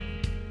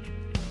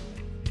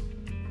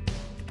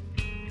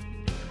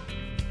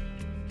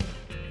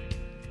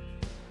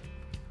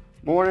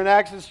Morning,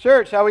 Access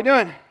Church. How we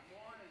doing?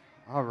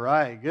 All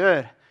right,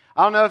 good.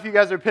 I don't know if you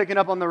guys are picking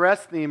up on the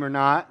rest theme or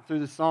not through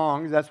the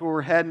songs. That's where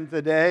we're heading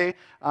today.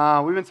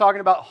 We've been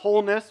talking about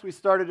wholeness. We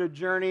started a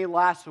journey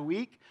last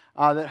week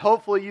that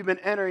hopefully you've been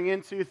entering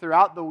into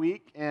throughout the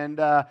week, and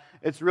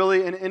it's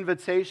really an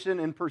invitation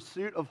in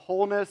pursuit of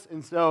wholeness.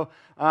 And so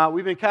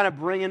we've been kind of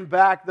bringing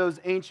back those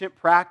ancient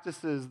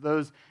practices,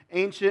 those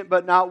ancient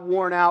but not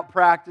worn out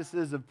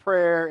practices of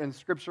prayer and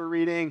scripture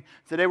reading.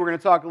 Today we're going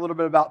to talk a little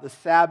bit about the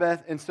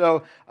Sabbath. And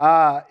so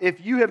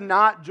if you have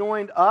not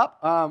joined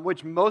up,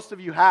 which most of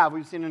you have,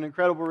 we've seen an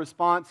incredible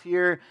response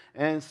here,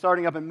 and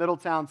starting up in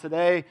Middletown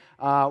today,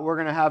 we're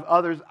going to have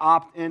others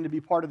opt in to be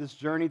part of this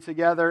journey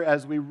together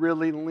as we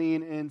really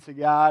lean into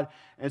God.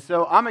 And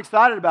so I'm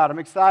excited about it. I'm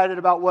excited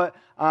about what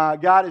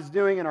God is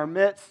doing in our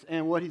midst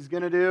and what He's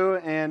going to do,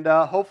 and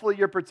hopefully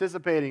you're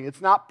participating.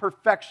 It's not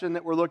perfection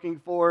that we're looking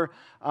for.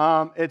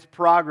 It's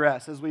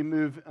progress as we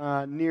move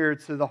near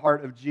to the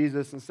heart of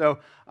Jesus. And so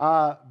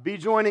be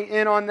joining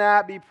in on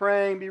that, be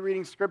praying, be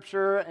reading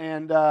Scripture,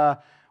 and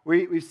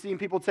we've seen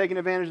people taking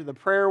advantage of the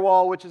prayer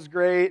wall, which is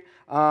great.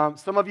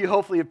 Some of you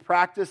hopefully have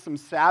practiced some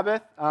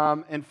Sabbath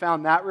and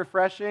found that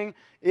refreshing.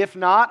 If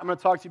not, I'm going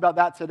to talk to you about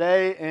that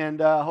today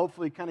and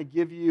hopefully kind of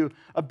give you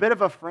a bit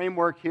of a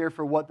framework here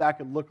for what that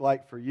could look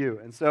like for you.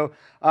 And so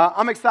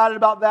I'm excited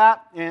about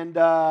that and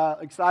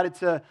excited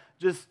to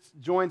just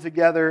join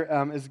together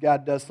as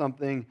God does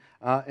something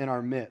in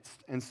our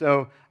midst. And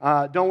so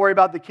don't worry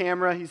about the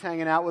camera. He's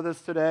hanging out with us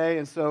today,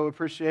 and so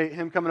appreciate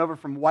him coming over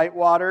from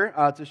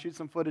Whitewater to shoot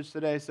some footage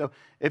today. So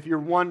if you're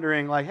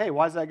wondering, like, hey,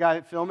 why is that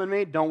guy filming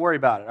me? Don't worry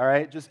about it, all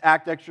right? Just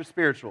act extra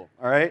spiritual,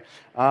 all right?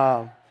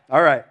 All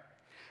right.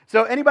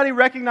 So anybody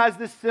recognize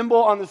this symbol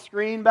on the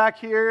screen back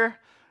here?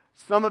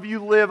 Some of you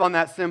live on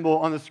that symbol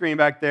on the screen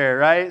back there,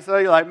 right? So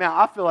you're like, man,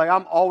 I feel like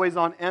I'm always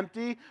on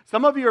empty.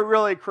 Some of you are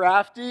really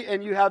crafty,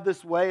 and you have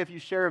this way, if you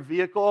share a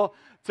vehicle,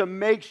 to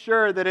make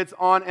sure that it's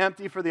on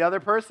empty for the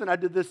other person. I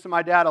did this to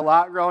my dad a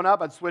lot growing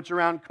up. I'd switch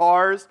around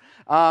cars,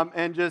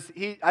 and just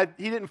he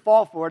didn't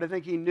fall for it. I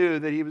think he knew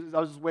that I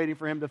was just waiting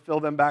for him to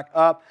fill them back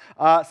up.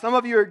 Some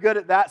of you are good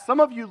at that. Some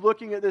of you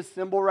looking at this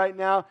symbol right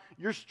now,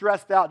 you're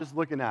stressed out just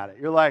looking at it.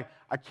 You're like,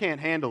 I can't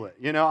handle it.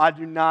 You know, I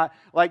do not.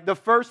 Like the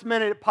first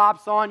minute it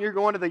pops on, you're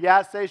going to the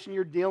gas station,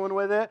 you're dealing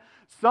with it.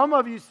 Some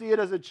of you see it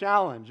as a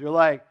challenge. You're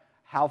like,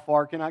 how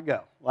far can I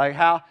go? Like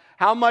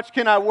how much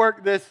can I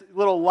work this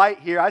little light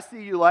here? I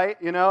see you, light,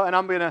 you know, and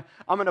I'm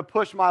gonna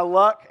push my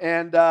luck.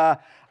 And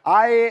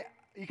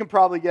you can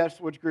probably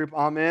guess which group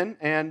I'm in.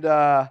 And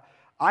I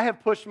have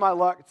pushed my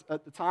luck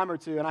at the time or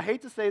two. And I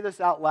hate to say this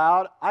out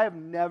loud, I have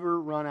never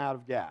run out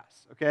of gas.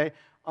 Okay.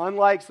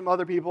 Unlike some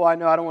other people I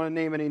know, I don't want to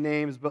name any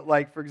names, but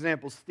like, for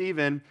example,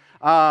 Steven,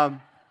 that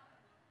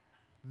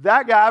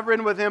guy, I've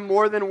ridden with him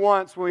more than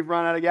once when we've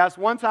run out of gas.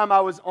 One time I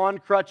was on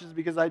crutches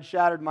because I'd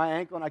shattered my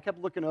ankle, and I kept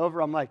looking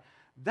over. I'm like,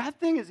 that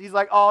thing is, he's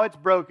like, oh, it's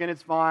broken,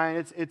 it's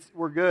fine,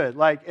 we're good.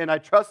 Like, and I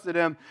trusted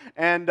him,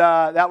 and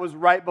that was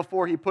right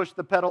before he pushed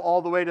the pedal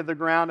all the way to the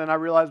ground, and I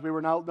realized we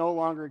were no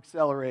longer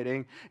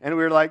accelerating, and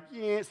we were like,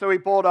 yeah. So he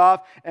pulled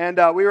off, and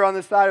we were on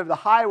the side of the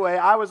highway.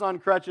 I was on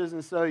crutches,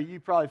 and so you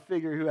probably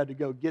figure who had to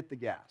go get the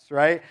gas,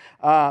 right?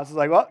 So I was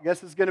like, well, I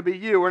guess it's going to be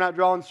you. We're not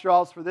drawing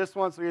straws for this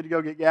one, so we had to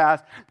go get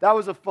gas. That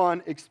was a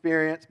fun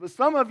experience. But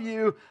some of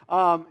you,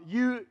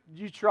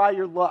 you try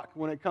your luck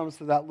when it comes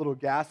to that little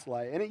gas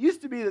light, and it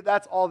used to be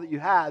that's all that you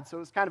had, so it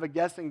was kind of a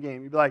guessing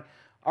game. You'd be like,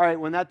 all right,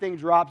 when that thing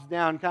drops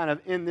down kind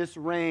of in this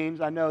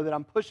range, I know that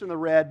I'm pushing the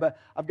red, but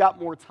I've got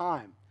more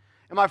time.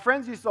 And my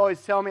friends used to always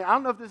tell me, I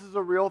don't know if this is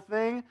a real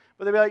thing,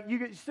 but they'd be like,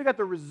 you still got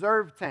the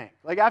reserve tank.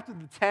 Like after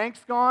the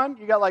tank's gone,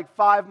 you got like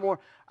 5 more.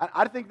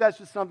 I think that's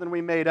just something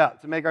we made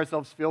up to make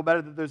ourselves feel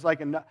better, that there's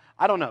like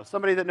I don't know.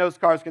 Somebody that knows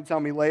cars can tell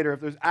me later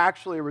if there's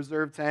actually a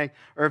reserve tank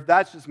or if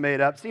that's just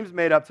made up. Seems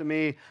made up to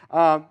me.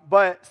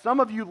 But some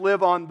of you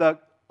live on the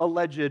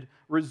alleged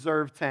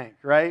reserve tank,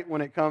 right,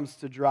 when it comes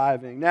to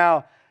driving.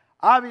 Now,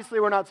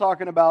 obviously, we're not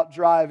talking about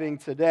driving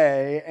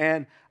today,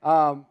 and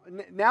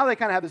now they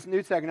kind of have this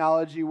new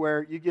technology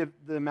where you give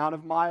the amount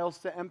of miles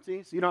to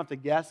empty, so you don't have to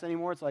guess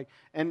anymore. It's like,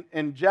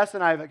 and Jess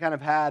and I have kind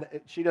of had,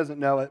 she doesn't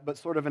know it, but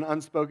sort of an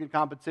unspoken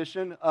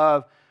competition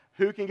of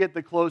who can get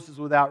the closest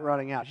without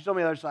running out. She told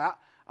me the other day,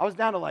 I was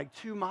down to like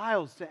 2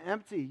 miles to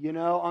empty, you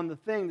know, on the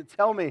thing to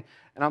tell me.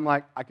 And I'm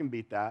like, I can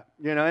beat that,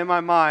 you know, in my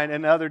mind.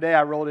 And the other day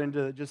I rolled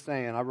into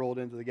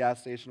the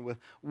gas station with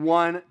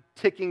 1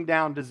 ticking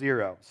down to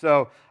 0.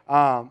 So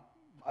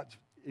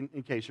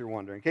in case you're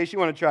wondering, in case you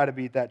want to try to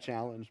beat that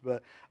challenge.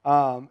 But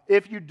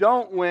if you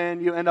don't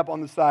win, you end up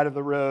on the side of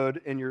the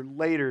road and you're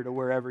later to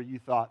wherever you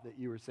thought that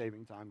you were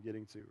saving time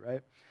getting to,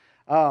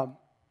 right?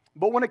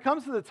 But when it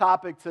comes to the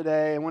topic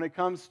today, and when it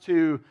comes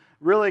to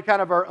really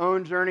kind of our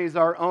own journeys,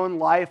 our own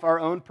life, our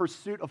own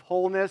pursuit of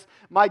wholeness,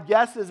 my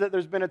guess is that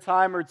there's been a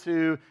time or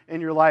two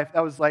in your life,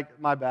 that was like,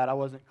 my bad, I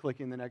wasn't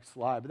clicking the next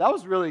slide, but that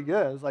was really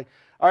good. It was like,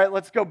 all right,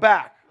 let's go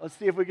back. Let's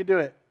see if we could do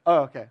it.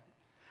 Oh, okay.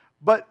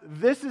 But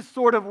this is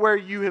sort of where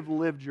you have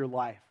lived your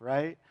life,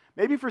 right?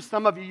 Maybe for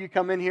some of you, you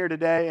come in here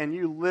today and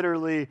you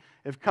literally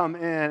have come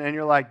in and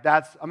you're like,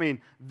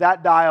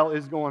 that dial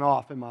is going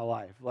off in my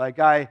life. Like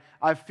I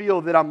feel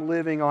that I'm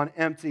living on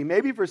empty.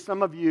 Maybe for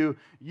some of you,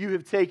 you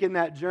have taken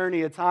that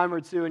journey a time or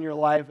two in your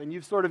life and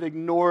you've sort of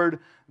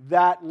ignored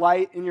that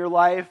light in your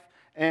life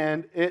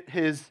and it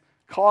has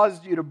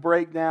caused you to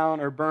break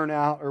down or burn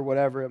out or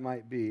whatever it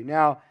might be.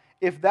 Now,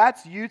 if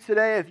that's you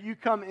today, if you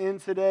come in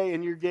today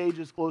and your gauge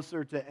is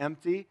closer to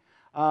empty,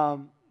 I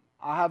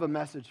have a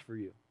message for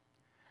you.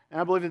 And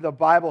I believe that the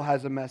Bible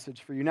has a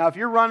message for you. Now, if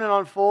you're running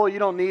on full, you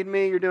don't need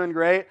me, you're doing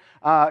great,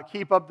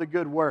 keep up the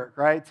good work,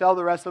 right? Tell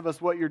the rest of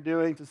us what you're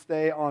doing to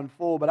stay on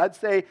full. But I'd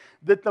say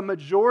that the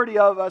majority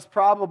of us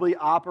probably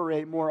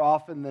operate more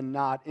often than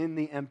not in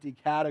the empty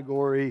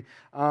category,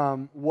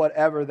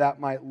 whatever that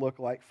might look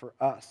like for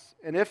us.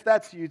 And if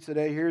that's you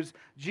today, here's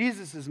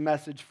Jesus'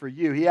 message for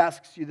you. He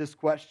asks you this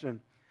question.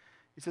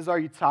 He says, are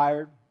you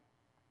tired,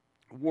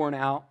 worn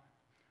out,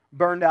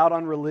 burned out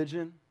on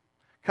religion?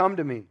 Come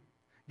to me.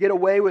 Get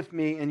away with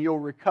me and you'll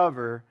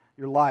recover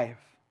your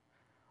life.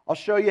 I'll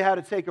show you how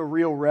to take a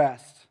real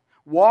rest.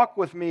 Walk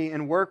with me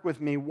and work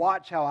with me.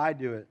 Watch how I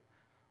do it.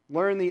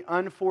 Learn the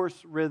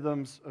unforced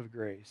rhythms of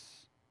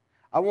grace.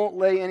 I won't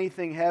lay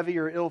anything heavy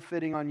or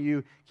ill-fitting on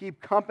you.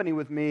 Keep company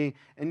with me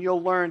and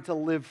you'll learn to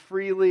live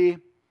freely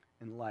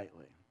and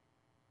lightly.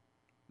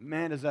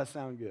 Man, does that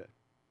sound good?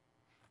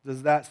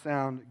 Does that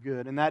sound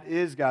good? And that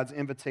is God's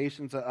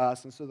invitation to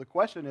us. And so the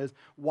question is,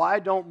 why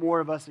don't more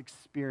of us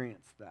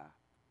experience that?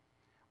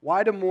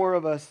 Why do more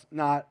of us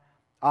not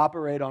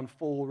operate on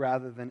full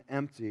rather than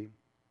empty?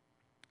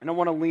 And I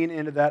want to lean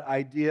into that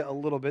idea a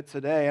little bit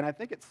today. And I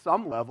think at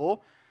some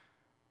level,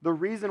 the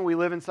reason we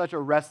live in such a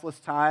restless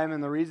time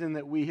and the reason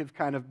that we have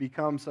kind of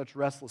become such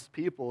restless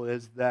people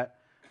is that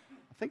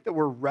I think that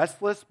we're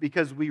restless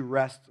because we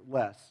rest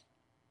less.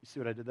 You see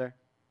what I did there?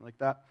 Like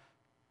that?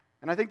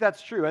 And I think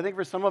that's true. I think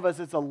for some of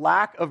us, it's a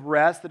lack of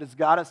rest that has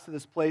got us to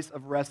this place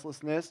of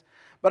restlessness.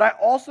 But I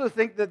also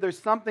think that there's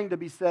something to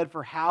be said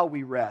for how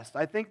we rest.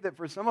 I think that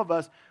for some of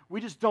us,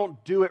 we just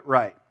don't do it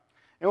right.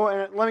 And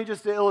let me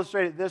just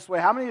illustrate it this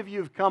way. How many of you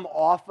have come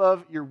off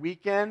of your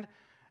weekend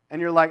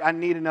and you're like, I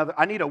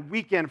need a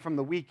weekend from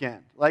the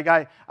weekend? Like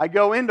I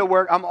go into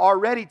work, I'm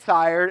already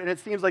tired, and it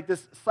seems like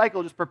this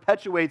cycle just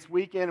perpetuates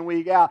week in and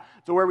week out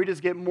to where we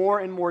just get more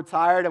and more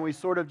tired and we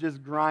sort of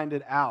just grind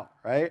it out,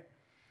 right?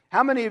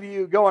 How many of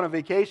you go on a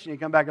vacation, you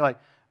come back and you're like,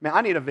 man,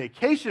 I need a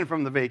vacation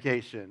from the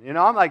vacation. You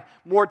know, I'm like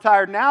more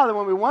tired now than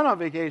when we went on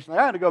vacation.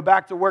 Like, I had to go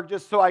back to work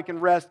just so I can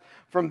rest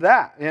from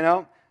that, you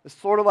know. It's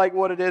sort of like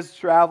what it is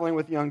traveling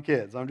with young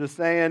kids. I'm just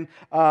saying,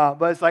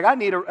 but it's like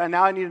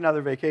now I need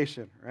another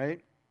vacation,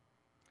 right?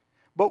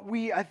 But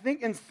I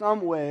think in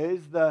some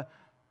ways,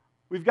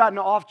 we've gotten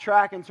off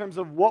track in terms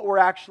of what we're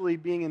actually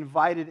being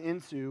invited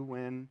into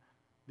when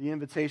the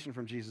invitation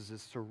from Jesus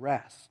is to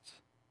rest.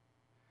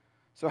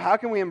 So how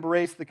can we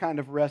embrace the kind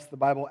of rest the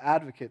Bible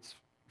advocates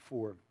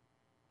for?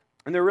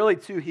 And there are really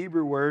two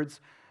Hebrew words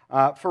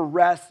for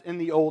rest in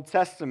the Old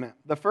Testament.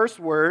 The first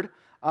word,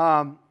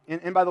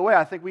 and by the way,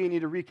 I think we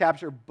need to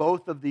recapture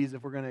both of these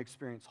if we're going to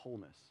experience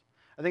wholeness.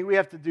 I think we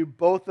have to do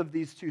both of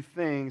these two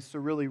things to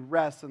really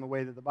rest in the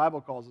way that the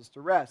Bible calls us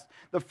to rest.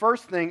 The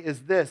first thing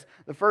is this.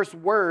 The first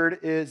word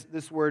is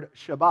this word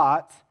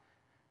Shabbat,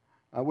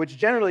 which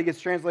generally gets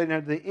translated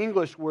into the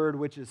English word,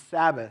 which is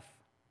Sabbath.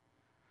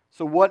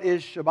 So what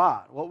is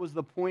Shabbat? What was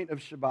the point of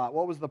Shabbat?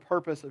 What was the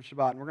purpose of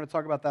Shabbat? And we're going to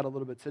talk about that a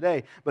little bit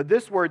today. But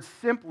this word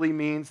simply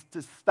means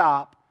to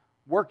stop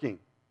working.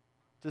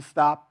 To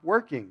stop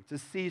working. To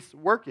cease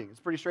working. It's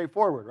pretty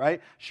straightforward,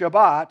 right?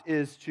 Shabbat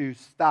is to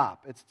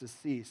stop. It's to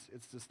cease.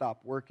 It's to stop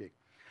working.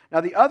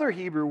 Now the other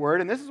Hebrew word,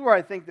 and this is where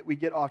I think that we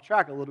get off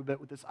track a little bit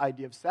with this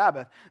idea of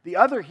Sabbath. The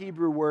other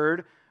Hebrew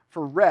word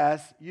for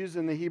rest used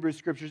in the Hebrew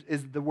Scriptures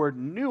is the word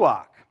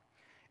nuach.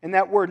 And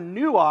that word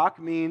nuach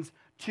means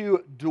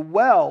to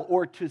dwell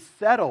or to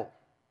settle.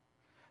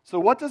 So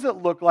what does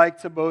it look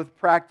like to both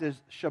practice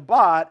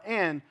Shabbat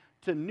and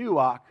to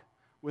nuach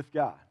with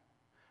God?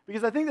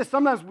 Because I think that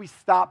sometimes we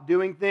stop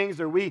doing things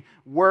or we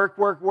work,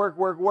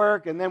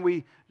 and then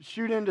we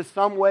shoot into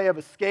some way of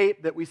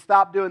escape that we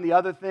stop doing the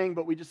other thing,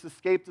 but we just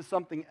escape to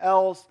something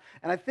else.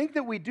 And I think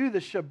that we do the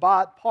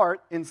Shabbat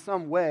part in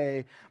some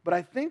way, but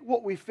I think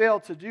what we fail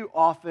to do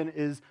often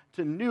is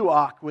to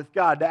nuach with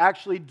God, to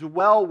actually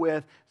dwell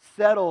with,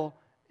 settle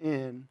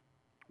in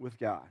with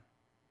God.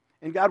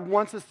 And God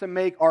wants us to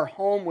make our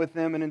home with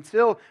Him, and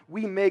until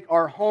we make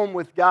our home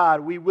with God,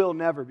 we will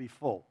never be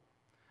full.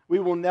 We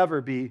will never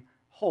be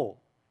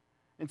whole.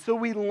 Until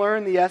we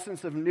learn the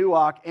essence of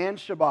nuach and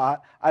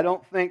Shabbat,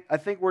 I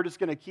think we're just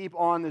going to keep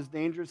on this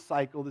dangerous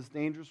cycle, this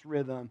dangerous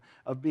rhythm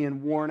of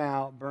being worn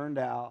out, burned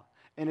out,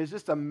 and it's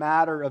just a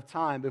matter of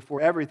time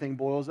before everything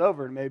boils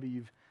over, and maybe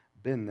you've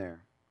been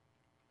there.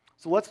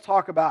 So let's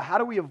talk about how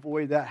do we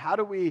avoid that? How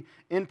do we,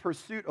 in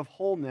pursuit of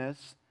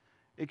wholeness,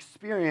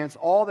 experience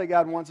all that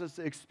God wants us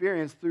to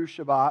experience through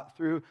Shabbat,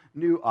 through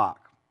nuach?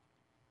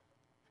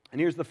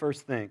 And here's the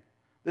first thing.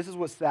 This is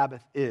what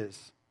Sabbath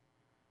is.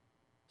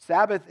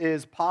 Sabbath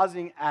is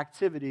pausing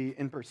activity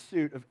in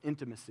pursuit of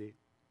intimacy.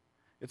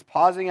 It's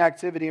pausing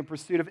activity in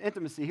pursuit of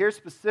intimacy. Here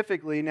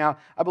specifically, now,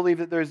 I believe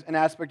that there's an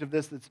aspect of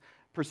this that's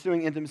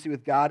pursuing intimacy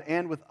with God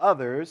and with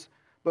others,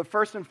 but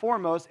first and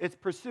foremost, it's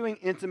pursuing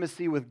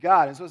intimacy with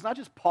God. And so it's not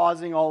just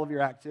pausing all of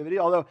your activity,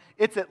 although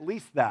it's at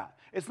least that.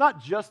 It's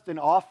not just an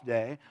off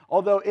day,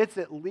 although it's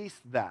at least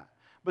that.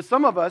 But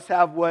some of us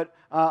have what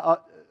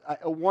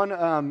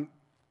one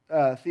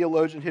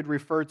theologian had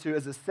referred to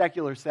as a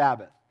secular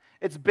Sabbath.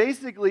 It's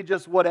basically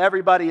just what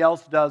everybody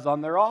else does on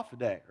their off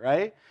day,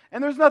 right?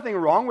 And there's nothing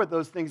wrong with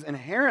those things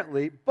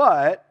inherently,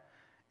 but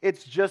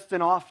it's just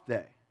an off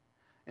day.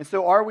 And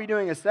so are we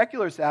doing a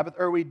secular Sabbath,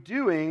 or are we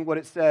doing what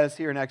it says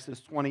here in Exodus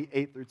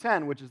 28 through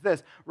 10, which is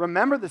this: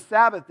 remember the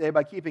Sabbath day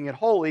by keeping it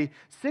holy.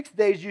 6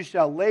 days you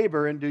shall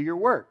labor and do your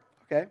work.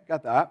 Okay,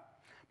 got that.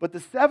 But the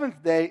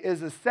seventh day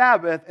is a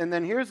Sabbath, and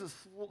then here's a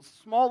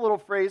small little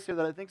phrase here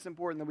that I think is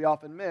important that we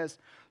often miss: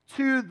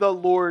 to the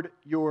Lord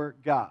your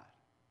God.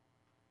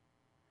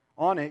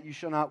 On it you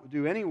shall not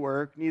do any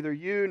work, neither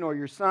you nor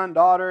your son,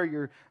 daughter,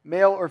 your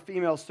male or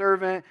female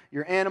servant,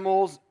 your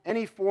animals,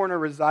 any foreigner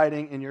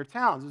residing in your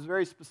towns. It's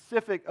very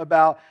specific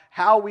about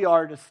how we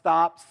are to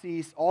stop,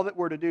 cease, all that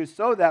we're to do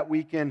so that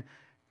we can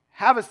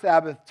have a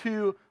Sabbath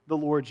to the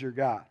Lord your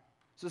God.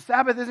 So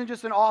Sabbath isn't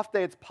just an off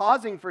day, it's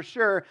pausing for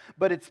sure,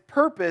 but its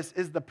purpose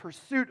is the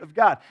pursuit of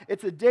God.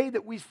 It's a day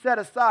that we set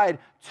aside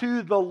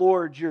to the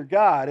Lord your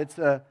God. It's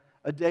a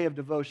day of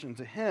devotion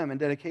to Him and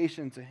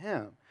dedication to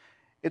Him.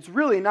 It's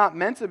really not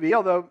meant to be,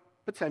 although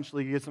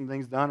potentially you get some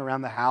things done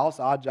around the house,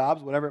 odd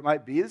jobs, whatever it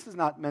might be. This is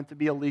not meant to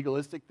be a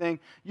legalistic thing.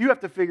 You have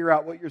to figure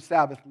out what your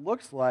Sabbath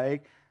looks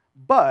like.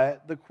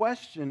 But the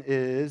question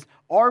is,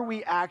 are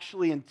we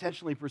actually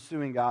intentionally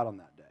pursuing God on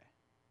that day?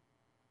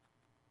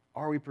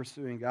 Are we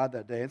pursuing God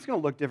that day? It's going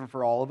to look different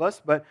for all of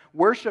us, but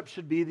worship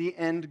should be the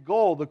end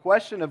goal. The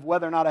question of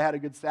whether or not I had a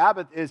good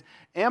Sabbath is,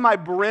 am I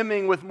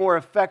brimming with more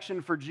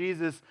affection for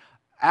Jesus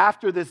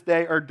after this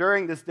day or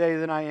during this day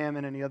than I am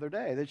in any other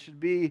day? That should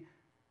be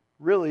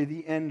really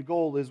the end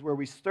goal, is where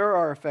we stir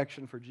our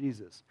affection for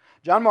Jesus.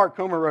 John Mark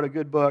Comer wrote a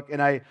good book,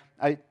 and I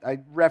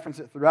reference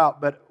it throughout,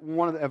 but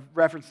I've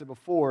referenced it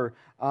before,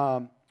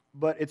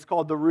 but it's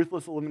called The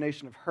Ruthless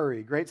Elimination of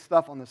Hurry. Great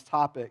stuff on this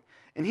topic.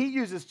 And he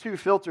uses two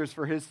filters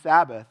for his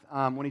Sabbath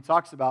when he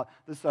talks about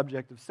the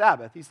subject of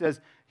Sabbath. He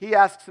says, he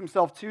asks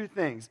himself two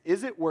things: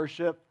 is it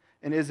worship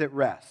and is it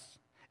rest?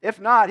 If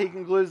not, he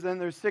concludes then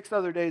there's 6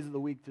 other days of the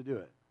week to do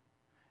it.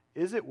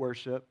 Is it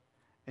worship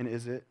and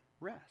is it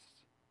rest?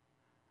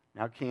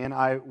 Now, can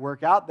I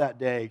work out that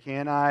day?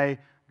 Can I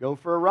go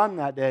for a run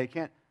that day?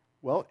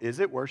 Well, is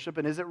it worship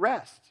and is it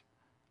rest?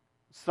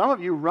 Some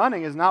of you,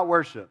 running is not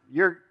worship.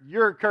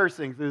 You're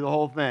cursing through the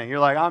whole thing. You're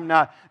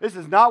like, this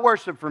is not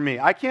worship for me.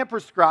 I can't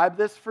prescribe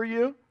this for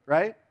you,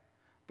 right?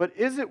 But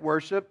is it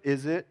worship?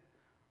 Is it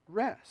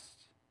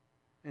rest?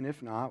 And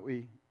if not,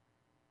 we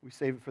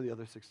save it for the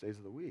other 6 days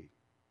of the week.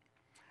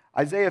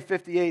 Isaiah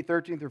 58,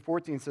 13 through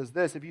 14 says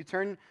this: if you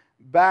turn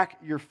back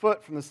your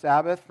foot from the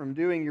Sabbath, from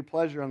doing your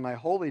pleasure on my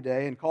holy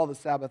day, and call the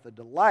Sabbath a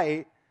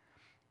delight,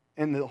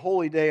 and the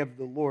holy day of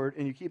the Lord,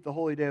 and you keep the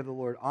holy day of the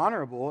Lord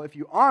honorable, if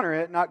you honor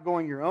it, not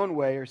going your own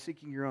way or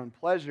seeking your own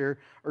pleasure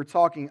or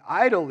talking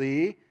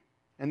idly,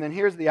 and then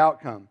here's the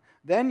outcome: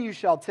 then you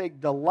shall take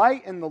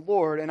delight in the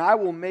Lord, and I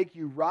will make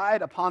you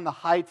ride upon the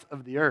heights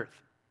of the earth.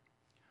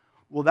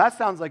 Well, that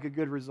sounds like a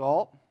good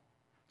result.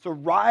 To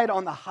ride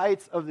on the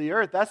heights of the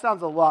earth, that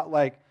sounds a lot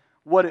like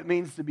what it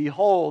means to be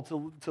whole,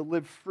 to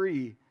live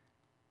free.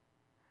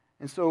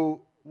 And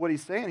so what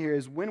he's saying here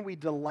is, when we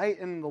delight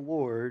in the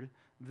Lord,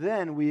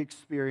 then we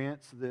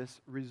experience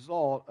this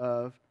result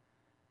of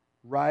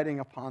riding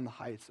upon the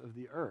heights of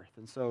the earth.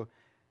 And so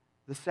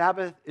the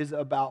Sabbath is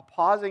about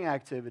pausing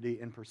activity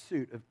in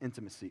pursuit of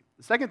intimacy.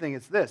 The second thing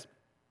is this: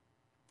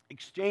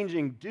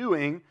 exchanging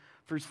doing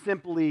for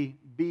simply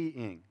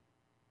being.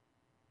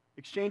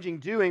 Exchanging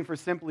doing for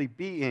simply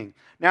being.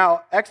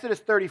 Now, Exodus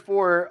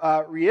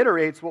 34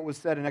 reiterates what was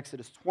said in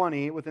Exodus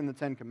 20 within the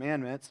Ten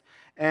Commandments,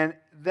 and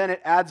then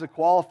it adds a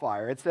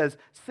qualifier. It says,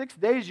 6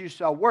 days you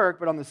shall work,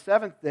 but on the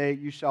seventh day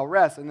you shall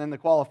rest. And then the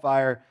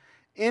qualifier,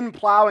 in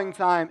plowing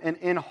time and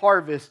in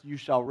harvest you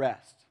shall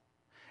rest.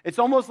 It's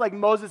almost like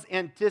Moses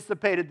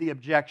anticipated the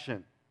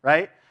objection,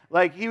 right?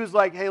 Like he was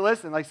like, hey,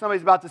 listen, like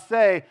somebody's about to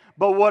say,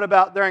 but what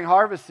about during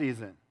harvest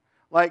season?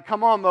 Like,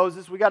 come on,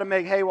 Moses, we got to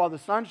make hay while the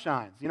sun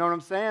shines. You know what I'm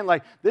saying?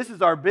 Like, this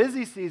is our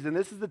busy season.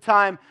 This is the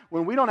time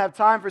when we don't have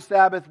time for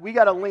Sabbath. We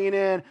got to lean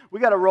in. We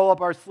got to roll up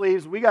our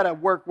sleeves. We got to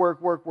work.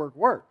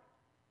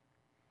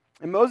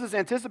 And Moses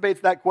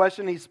anticipates that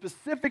question. He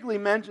specifically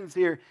mentions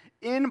here,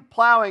 in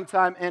plowing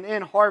time and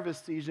in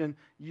harvest season,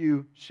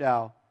 you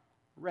shall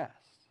rest.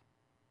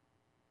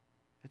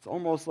 It's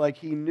almost like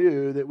he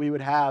knew that we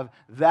would have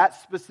that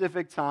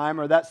specific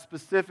time or that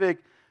specific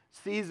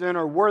season,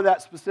 or we're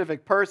that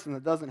specific person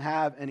that doesn't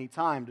have any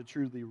time to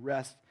truly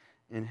rest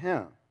in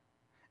Him.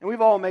 And we've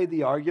all made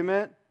the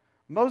argument,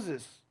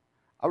 Moses,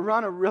 I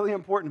run a really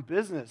important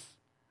business.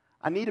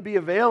 I need to be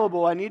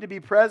available. I need to be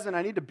present.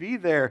 I need to be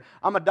there.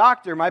 I'm a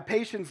doctor. My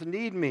patients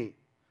need me.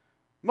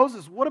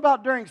 Moses, what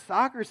about during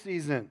soccer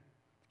season?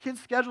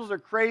 Kids' schedules are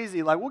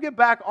crazy. Like, we'll get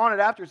back on it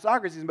after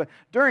soccer season, but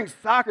during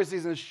soccer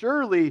season,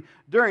 surely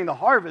during the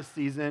harvest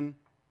season,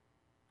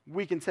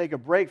 we can take a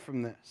break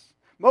from this.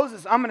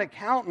 Moses, I'm an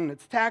accountant.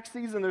 It's tax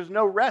season. There's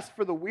no rest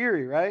for the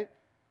weary, right?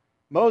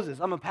 Moses,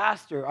 I'm a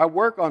pastor. I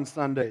work on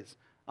Sundays.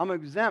 I'm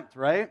exempt,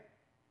 right?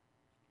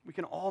 We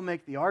can all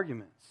make the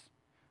arguments.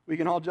 We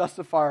can all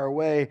justify our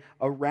way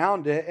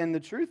around it. And the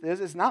truth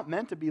is, it's not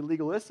meant to be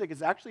legalistic.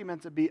 It's actually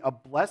meant to be a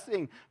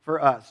blessing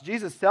for us.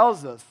 Jesus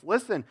tells us,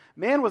 listen,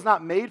 man was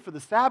not made for the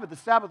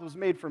Sabbath was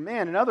made for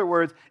man. In other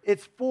words,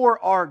 it's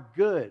for our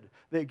good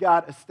that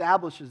God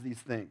establishes these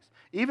things.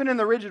 Even in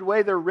the rigid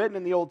way they're written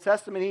in the Old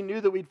Testament, he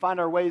knew that we'd find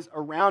our ways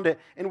around it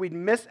and we'd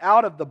miss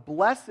out of the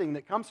blessing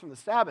that comes from the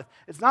Sabbath.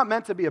 It's not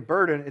meant to be a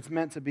burden, it's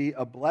meant to be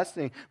a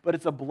blessing, but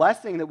it's a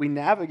blessing that we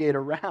navigate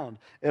around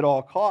at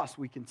all costs.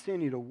 We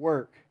continue to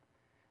work,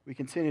 we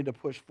continue to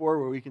push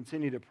forward, we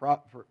continue to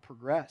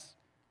progress.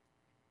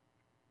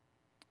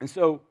 And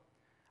so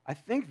I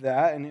think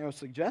that, and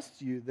suggest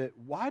to you that,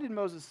 why did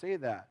Moses say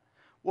that?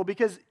 Well,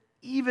 because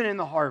even in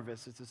the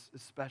harvest, it's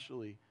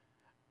especially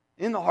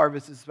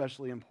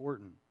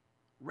important.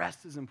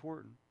 Rest is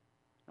important.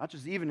 Not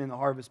just even in the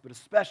harvest, but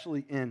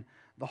especially in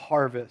the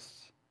harvest.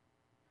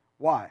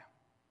 Why?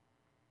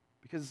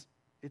 Because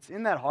it's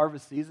in that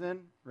harvest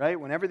season, right?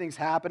 When everything's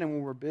happening,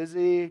 when we're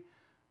busy,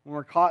 when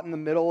we're caught in the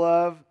middle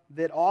of,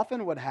 that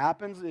often what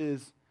happens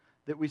is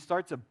that we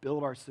start to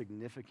build our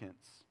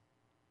significance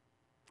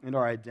and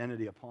our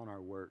identity upon our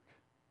work.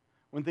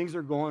 When things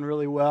are going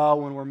really well,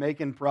 when we're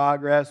making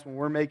progress, when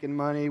we're making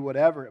money,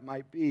 whatever it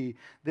might be,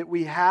 that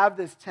we have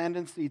this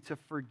tendency to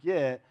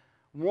forget,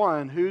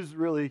 one, who's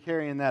really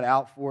carrying that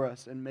out for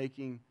us and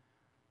making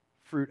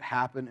fruit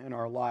happen in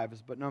our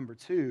lives. But number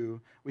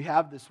two, we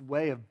have this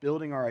way of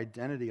building our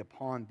identity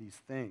upon these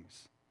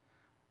things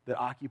that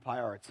occupy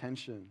our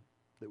attention,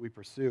 that we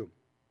pursue,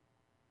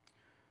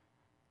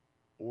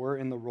 or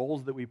in the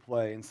roles that we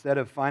play, instead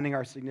of finding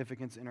our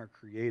significance in our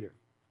Creator,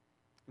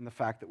 in the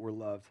fact that we're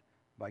loved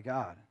by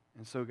God.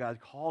 And so God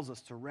calls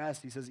us to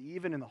rest. He says,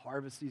 even in the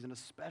harvest season,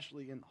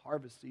 especially in the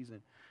harvest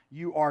season,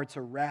 you are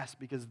to rest,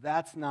 because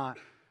that's not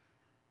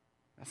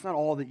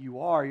all that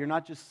you are. You're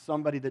not just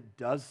somebody that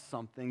does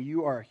something.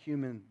 You are a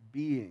human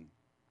being.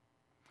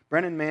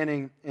 Brennan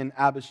Manning in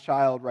Abba's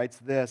Child writes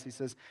this. He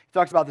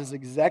talks about this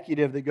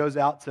executive that goes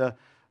out to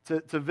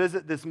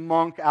visit this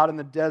monk out in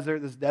the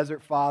desert, this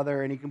desert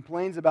father, and he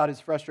complains about his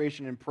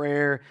frustration in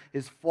prayer,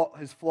 his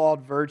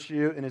flawed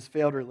virtue, and his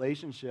failed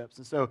relationships.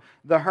 And so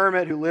the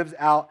hermit who lives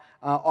out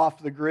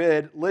off the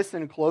grid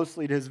listened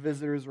closely to his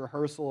visitor's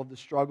rehearsal of the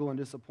struggle and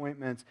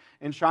disappointments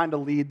in trying to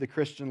lead the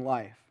Christian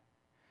life.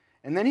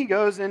 And then he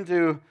goes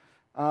into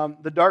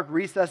the dark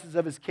recesses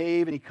of his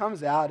cave, and he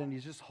comes out, and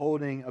he's just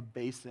holding a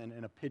basin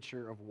and a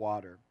pitcher of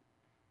water.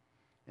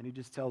 And he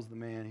just tells the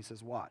man, he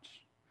says, watch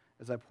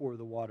as I pour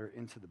the water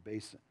into the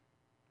basin.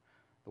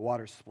 The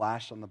water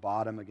splashed on the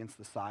bottom against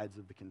the sides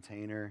of the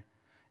container.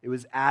 It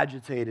was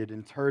agitated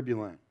and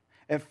turbulent.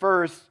 At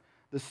first,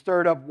 the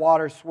stirred up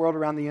water swirled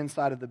around the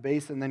inside of the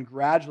basin, then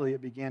gradually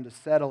it began to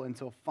settle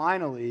until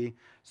finally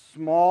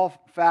small,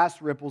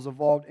 fast ripples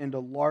evolved into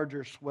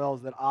larger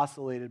swells that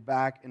oscillated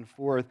back and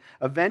forth.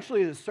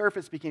 Eventually, the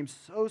surface became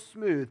so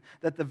smooth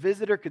that the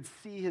visitor could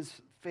see his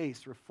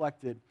face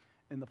reflected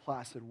in the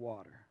placid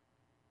water.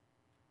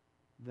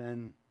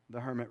 Then the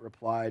hermit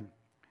replied,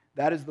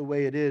 that is the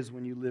way it is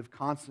when you live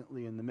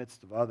constantly in the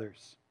midst of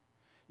others.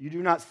 You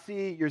do not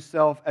see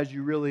yourself as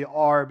you really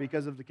are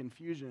because of the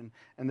confusion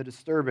and the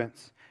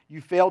disturbance. You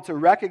fail to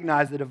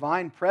recognize the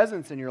divine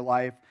presence in your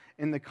life,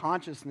 and the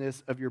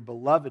consciousness of your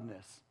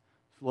belovedness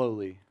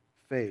slowly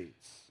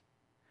fades.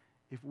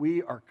 If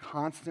we are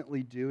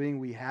constantly doing,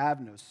 we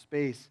have no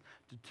space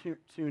to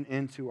tune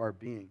into our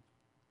being.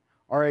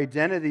 Our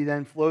identity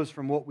then flows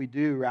from what we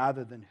do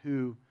rather than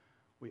who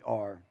we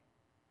are.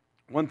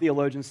 One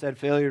theologian said,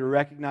 failure to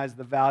recognize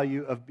the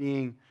value of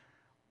being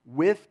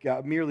with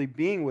God, merely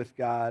being with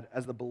God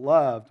as the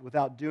beloved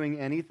without doing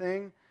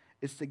anything,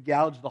 is to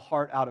gouge the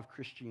heart out of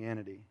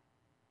Christianity.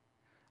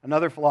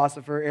 Another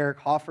philosopher, Eric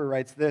Hoffer,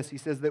 writes this. He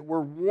says that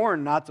we're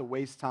warned not to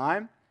waste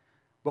time,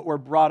 but we're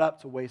brought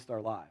up to waste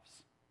our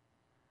lives.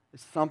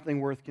 It's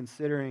something worth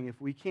considering. If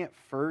we can't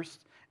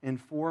first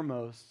and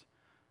foremost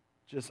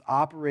just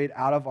operate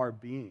out of our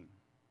being,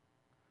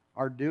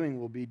 our doing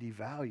will be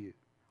devalued.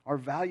 Our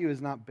value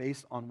is not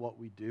based on what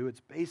we do.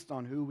 It's based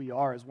on who we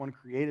are as one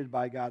created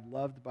by God,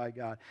 loved by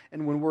God.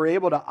 And when we're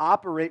able to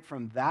operate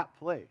from that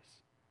place,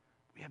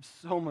 we have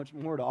so much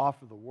more to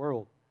offer the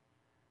world.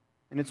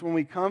 And it's when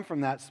we come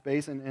from that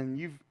space, and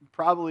you've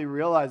probably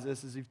realized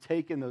this as you've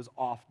taken those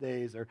off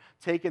days or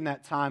taken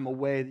that time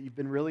away that you've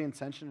been really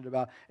intentional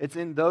about. It's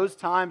in those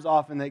times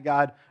often that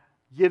God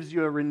gives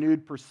you a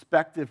renewed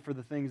perspective for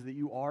the things that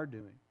you are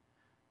doing.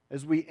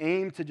 As we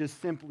aim to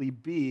just simply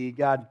be,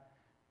 God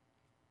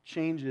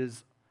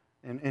changes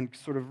and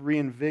sort of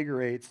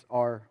reinvigorates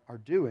our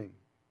doing.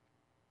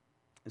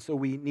 And so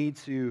we need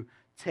to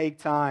take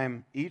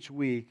time each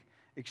week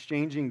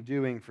exchanging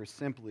doing for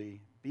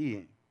simply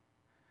being.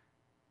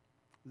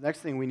 The next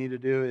thing we need to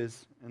do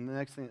is, and the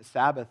next thing that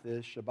Sabbath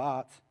is,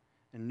 Shabbat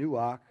and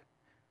Nuach,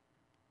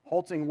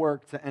 halting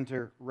work to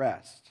enter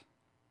rest.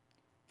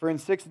 For in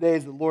 6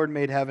 days the Lord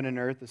made heaven and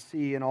earth, the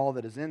sea, and all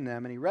that is in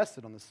them, and he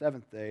rested on the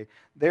seventh day.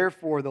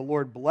 Therefore the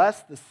Lord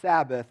blessed the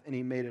Sabbath, and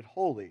he made it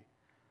holy.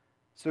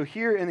 So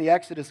here in the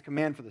Exodus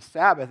command for the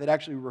Sabbath, it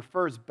actually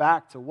refers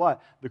back to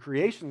what? The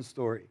creation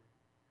story.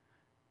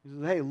 He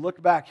says, hey,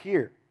 look back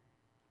here.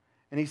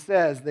 And he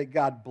says that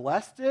God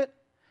blessed it,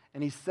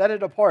 and he set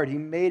it apart. He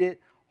made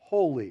it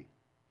holy.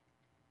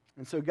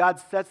 And so God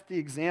sets the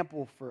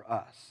example for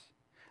us.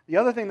 The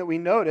other thing that we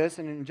notice,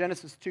 and in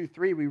Genesis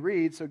 2:3 we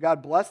read, so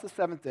God blessed the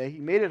seventh day, he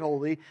made it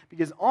holy,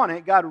 because on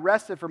it God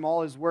rested from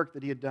all his work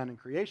that he had done in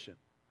creation.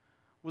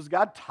 Was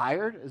God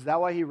tired? Is that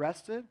why he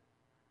rested?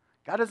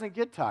 God doesn't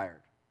get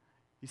tired.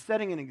 He's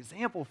setting an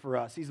example for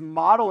us. He's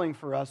modeling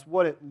for us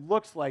what it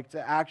looks like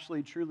to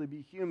actually truly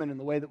be human in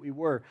the way that we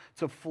were,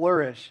 to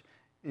flourish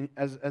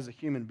as a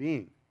human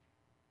being.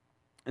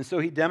 And so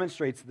he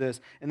demonstrates this.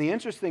 And the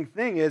interesting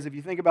thing is, if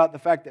you think about the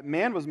fact that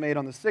man was made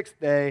on the sixth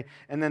day,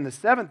 and then the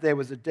seventh day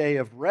was a day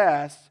of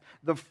rest,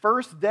 the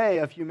first day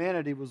of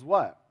humanity was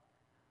what?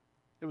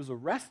 It was a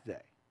rest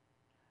day.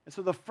 And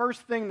so the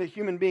first thing that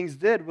human beings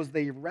did was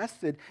they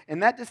rested,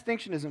 and that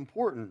distinction is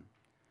important.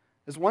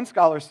 As one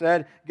scholar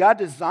said, God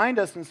designed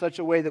us in such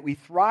a way that we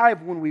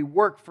thrive when we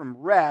work from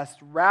rest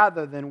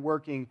rather than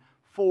working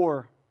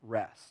for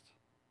rest.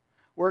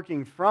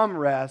 Working from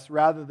rest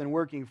rather than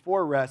working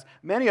for rest.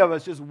 Many of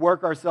us just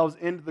work ourselves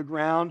into the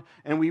ground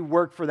and we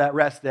work for that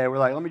rest day. We're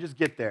like, let me just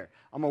get there.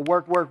 I'm going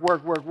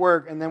to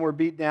work, and then we're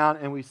beat down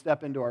and we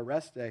step into our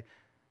rest day.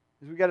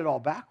 Because we get it all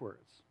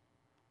backwards.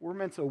 We're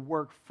meant to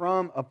work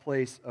from a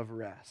place of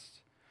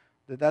rest.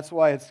 That's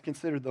why it's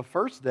considered the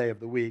first day of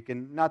the week,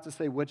 and not to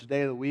say which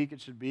day of the week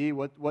it should be,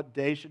 what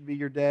day should be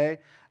your day,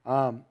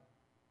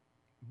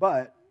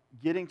 but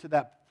getting to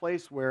that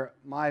place where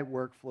my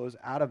work flows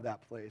out of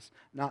that place,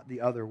 not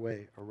the other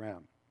way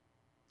around.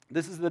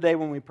 This is the day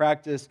when we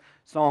practice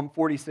Psalm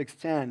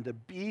 46:10, to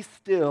be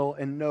still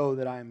and know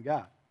that I am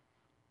God.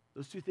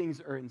 Those two things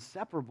are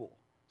inseparable.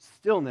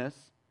 Stillness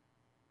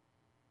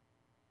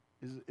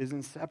is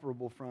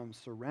inseparable from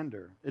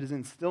surrender. It is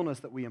in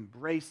stillness that we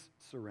embrace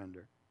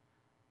surrender,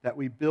 that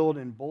we build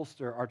and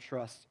bolster our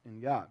trust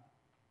in God.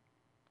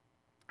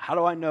 How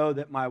do I know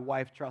that my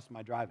wife trusts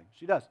my driving?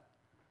 She does.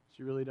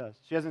 She really does.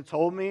 She hasn't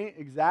told me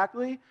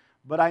exactly,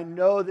 but I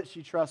know that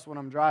she trusts when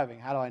I'm driving.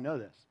 How do I know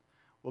this?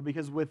 Well,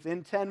 because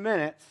within 10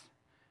 minutes,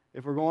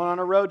 if we're going on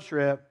a road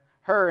trip,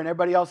 her and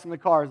everybody else in the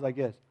car is like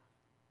this.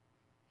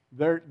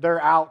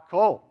 They're out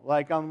cold.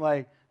 I'm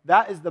like,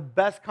 that is the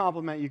best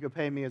compliment you could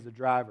pay me as a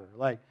driver.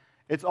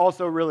 It's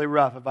also really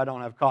rough if I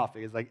don't have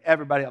coffee. It's like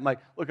everybody, I'm like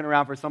looking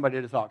around for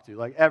somebody to talk to.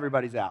 Like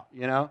everybody's out,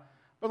 But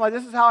I'm like,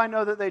 this is how I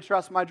know that they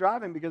trust my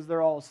driving, because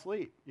they're all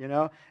asleep,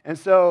 And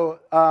so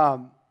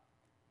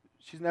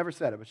she's never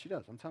said it, but she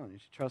does. I'm telling you,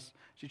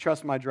 she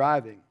trusts my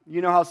driving.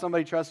 You know how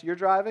somebody trusts your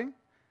driving?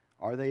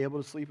 Are they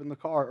able to sleep in the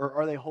car, or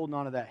are they holding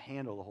on to that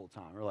handle the whole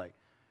time? Or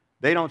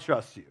they don't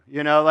trust you.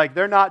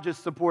 They're not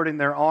just supporting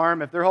their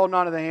arm. If they're holding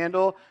on to the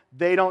handle,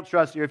 they don't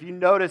trust you. If you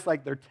notice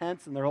they're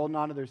tense and they're holding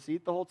on to their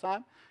seat the whole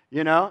time,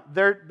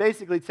 they're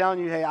basically telling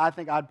you, hey, I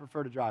think I'd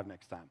prefer to drive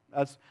next time.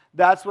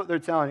 That's what they're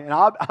telling you. And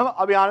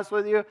I'll be honest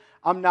with you,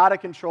 I'm not a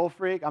control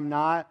freak. I'm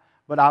not,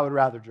 but I would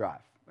rather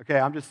drive. Okay,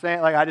 I'm just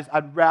saying,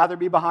 I'd rather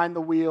be behind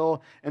the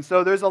wheel. And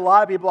so there's a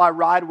lot of people I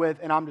ride with,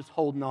 and I'm just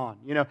holding on,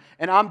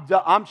 And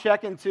I'm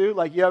checking too.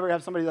 You ever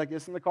have somebody like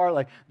this in the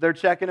car? They're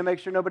checking to make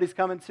sure nobody's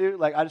coming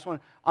too.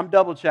 I'm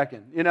double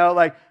checking,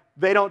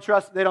 They don't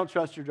trust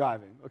your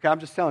driving. Okay, I'm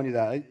just telling you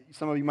that.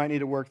 Some of you might need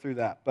to work through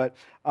that, but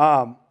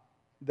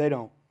they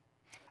don't.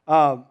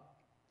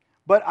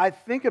 But I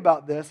think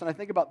about this, and I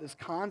think about this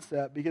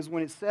concept, because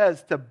when it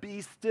says to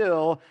be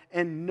still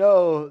and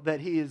know that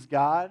he is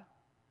God,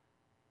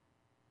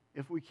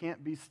 if we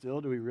can't be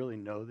still, do we really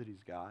know that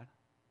he's God?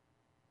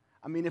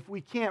 I mean, if we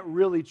can't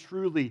really,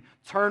 truly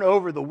turn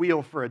over the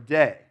wheel for a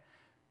day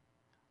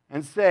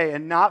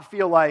and not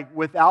feel like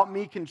without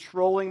me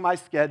controlling my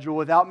schedule,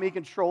 without me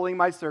controlling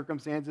my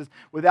circumstances,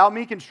 without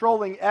me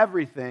controlling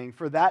everything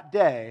for that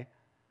day,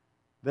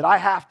 that I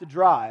have to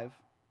drive,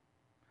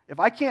 if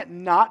I can't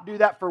not do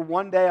that for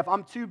one day, if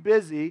I'm too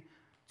busy,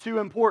 too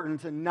important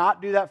to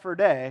not do that for a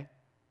day,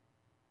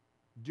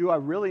 do I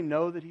really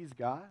know that he's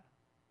God?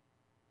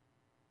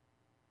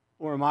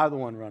 Or am I the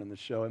one running the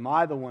show? Am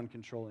I the one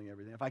controlling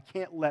everything? If I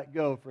can't let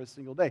go for a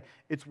single day,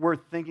 it's worth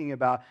thinking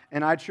about.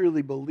 And I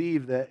truly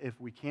believe that if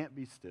we can't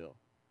be still,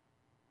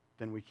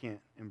 then we can't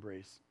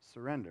embrace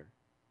surrender.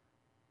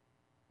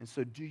 And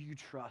so do you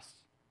trust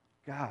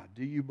God?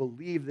 Do you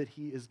believe that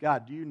he is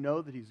God? Do you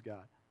know that he's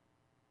God?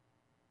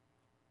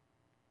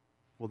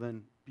 Well,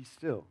 then be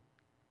still.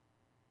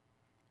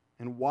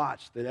 And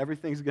watch that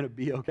everything's going to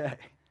be okay.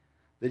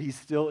 That he's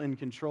still in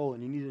control,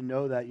 and you need to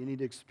know that. You need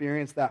to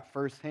experience that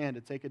firsthand,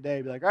 to take a day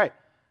and be like, all right,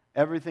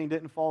 everything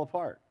didn't fall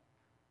apart.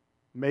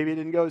 Maybe it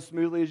didn't go as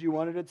smoothly as you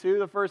wanted it to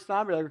the first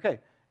time, but you're like, okay,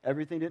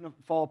 everything didn't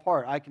fall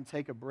apart. I can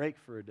take a break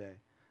for a day.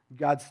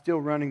 God's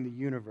still running the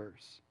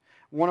universe.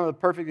 One of the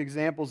perfect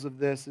examples of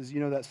this is,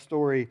 that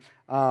story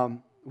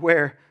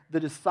where the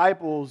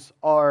disciples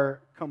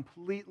are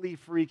completely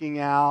freaking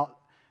out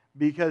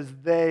because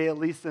they, at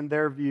least in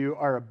their view,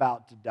 are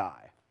about to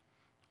die.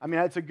 I mean,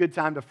 it's a good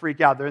time to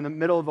freak out. They're in the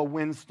middle of a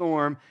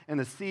windstorm in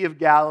the Sea of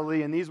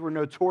Galilee, and these were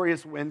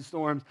notorious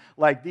windstorms.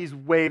 Like, these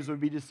waves would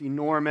be just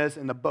enormous,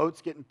 and the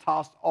boat's getting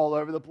tossed all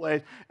over the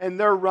place, and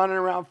they're running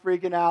around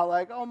freaking out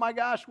like, oh my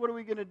gosh, what are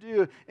we going to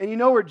do? And you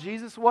know where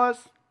Jesus was?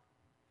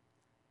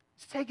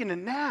 He's taking a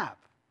nap.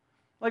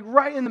 Like,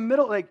 right in the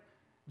middle. Like,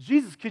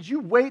 Jesus, could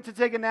you wait to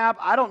take a nap?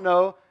 I don't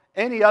know.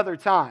 Any other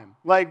time.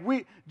 Like,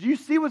 do you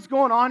see what's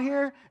going on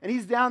here? And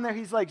he's down there,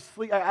 he's like,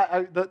 sleep.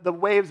 The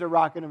waves are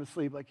rocking him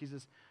asleep. Like, he's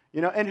just,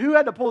 and who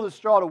had to pull the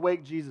straw to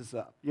wake Jesus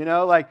up?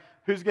 Like,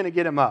 who's going to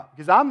get him up?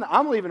 Because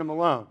I'm leaving him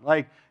alone.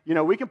 Like,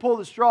 we can pull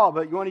the straw,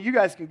 but one of you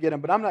guys can get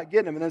him, but I'm not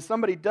getting him. And then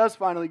somebody does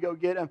finally go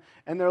get him,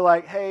 and they're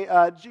like, hey,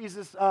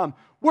 Jesus,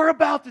 we're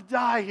about to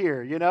die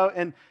here,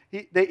 And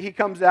he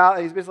comes out,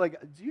 and he's basically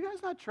like, do you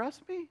guys not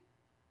trust me?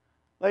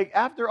 Like,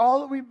 after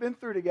all that we've been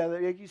through together,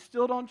 like, you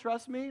still don't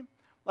trust me?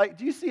 Like,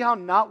 do you see how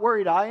not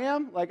worried I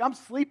am? Like, I'm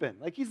sleeping.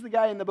 Like, he's the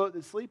guy in the boat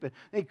that's sleeping.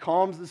 And he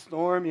calms the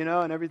storm,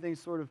 and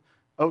everything's sort of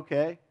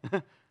okay.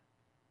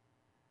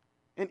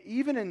 And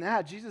even in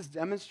that, Jesus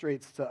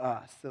demonstrates to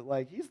us that,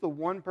 like, he's the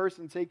one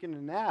person taking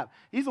a nap.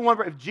 He's the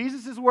one, if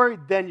Jesus is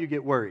worried, then you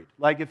get worried.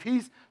 Like, if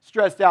he's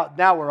stressed out,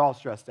 now we're all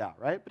stressed out,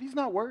 right? But he's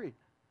not worried.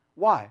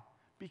 Why?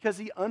 Because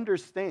he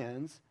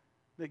understands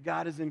that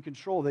God is in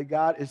control, that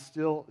God is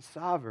still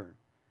sovereign.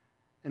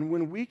 And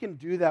when we can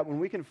do that, when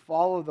we can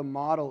follow the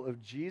model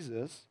of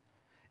Jesus,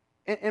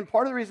 and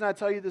part of the reason I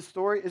tell you this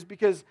story is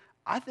because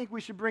I think we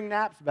should bring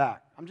naps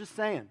back. I'm just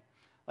saying.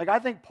 Like, I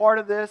think part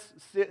of this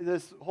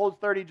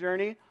WholeThirty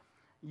journey,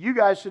 you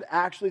guys should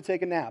actually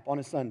take a nap on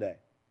a Sunday.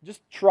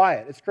 Just try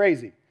it. It's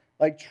crazy.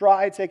 Like,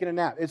 try taking a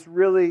nap. It's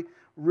really,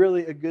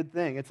 really a good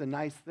thing. It's a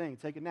nice thing.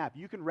 Take a nap.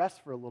 You can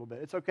rest for a little bit.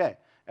 It's okay.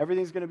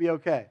 Everything's going to be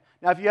okay.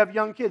 Now, if you have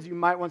young kids, you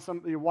might want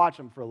somebody to watch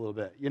them for a little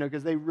bit,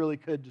 because they really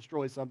could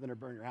destroy something or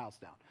burn your house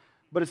down.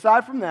 But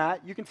aside from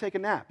that, you can take a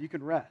nap. You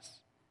can rest.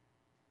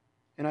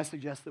 And I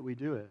suggest that we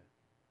do it.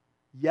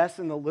 Yes,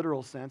 in the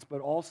literal sense, but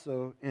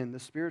also in the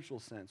spiritual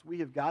sense. We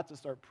have got to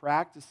start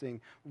practicing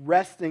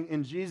resting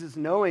in Jesus,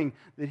 knowing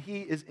that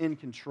he is in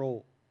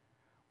control.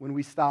 When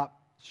we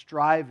stop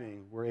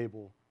striving, we're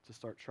able to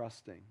start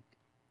trusting.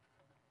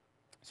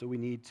 So we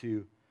need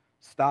to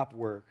stop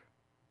work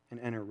and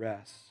enter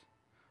rest.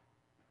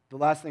 The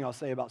last thing I'll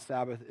say about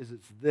Sabbath is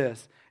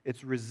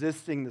it's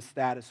resisting the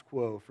status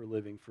quo for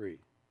living free.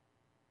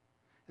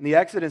 In the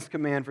Exodus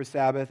command for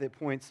Sabbath, it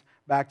points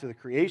back to the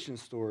creation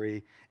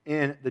story.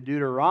 In the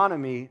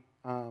Deuteronomy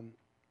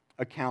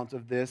account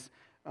of this,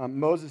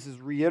 Moses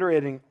is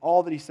reiterating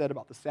all that he said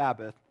about the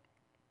Sabbath,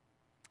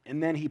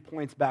 and then he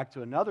points back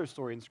to another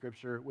story in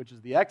Scripture, which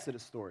is the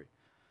Exodus story.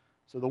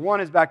 So the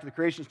one is back to the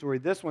creation story.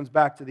 This one's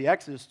back to the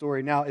Exodus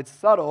story. Now, it's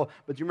subtle,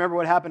 but do you remember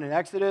what happened in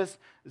Exodus?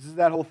 This is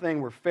that whole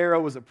thing where Pharaoh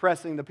was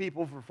oppressing the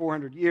people for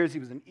 400 years. He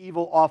was an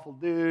evil, awful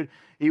dude.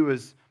 He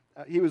was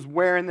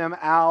wearing them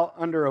out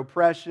under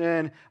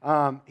oppression.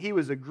 He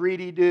was a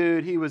greedy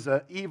dude. He was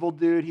an evil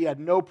dude. He had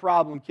no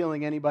problem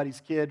killing anybody's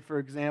kid, for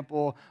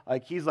example.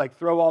 Like, he's like,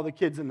 throw all the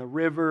kids in the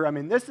river. I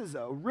mean, this is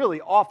a really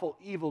awful,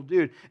 evil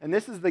dude. And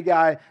this is the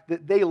guy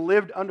that they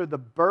lived under the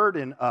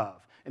burden of.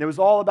 And it was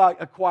all about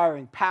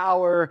acquiring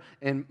power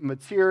and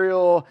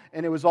material,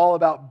 and it was all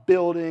about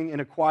building and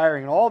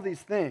acquiring and all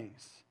these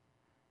things.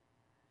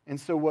 And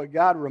so what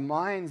God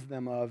reminds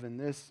them of in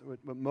this,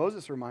 what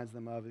Moses reminds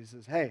them of, he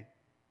says, hey,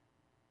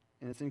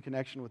 and it's in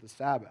connection with the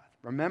Sabbath.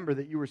 Remember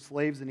that you were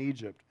slaves in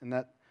Egypt, and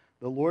that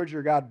the Lord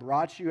your God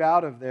brought you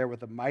out of there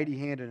with a mighty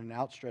hand and an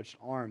outstretched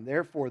arm.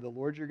 Therefore, the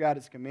Lord your God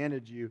has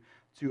commanded you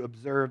to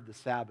observe the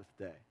Sabbath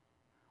day.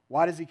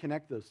 Why does he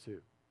connect those two?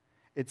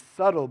 It's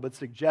subtle but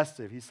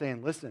suggestive. He's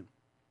saying, listen,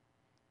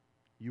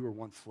 you were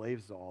once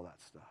slaves to all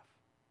that stuff.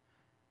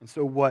 And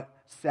so what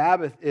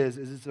Sabbath is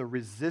it's a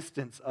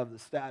resistance of the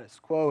status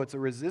quo. It's a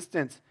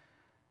resistance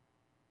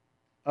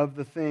of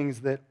the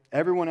things that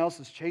everyone else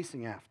is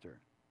chasing after.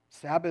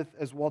 Sabbath,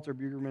 as Walter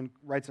Brueggemann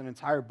writes an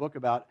entire book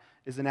about,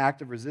 is an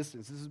act of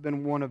resistance. This has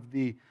been one of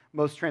the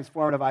most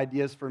transformative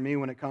ideas for me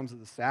when it comes to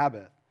the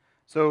Sabbath.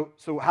 So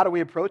how do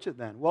we approach it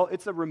then? Well,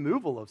 it's a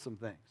removal of some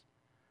things.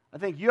 I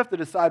think you have to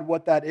decide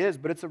what that is,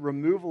 but it's a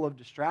removal of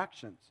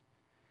distractions.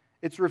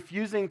 It's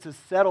refusing to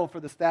settle for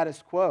the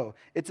status quo.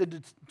 It's a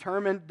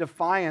determined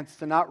defiance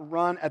to not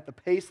run at the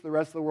pace the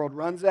rest of the world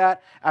runs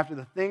at after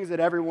the things that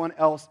everyone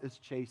else is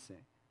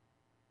chasing.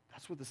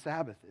 That's what the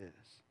Sabbath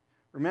is.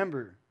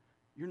 Remember,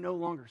 you're no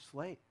longer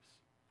slaves.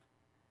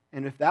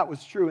 And if that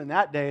was true in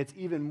that day, it's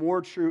even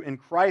more true in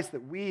Christ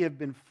that we have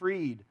been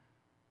freed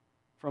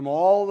from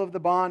all of the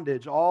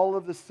bondage, all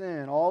of the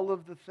sin, all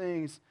of the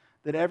things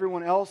that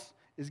everyone else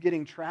is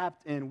getting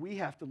trapped in. We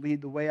have to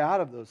lead the way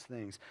out of those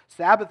things.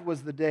 Sabbath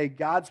was the day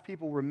God's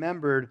people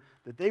remembered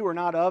that they were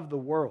not of the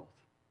world.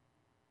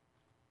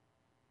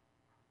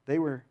 They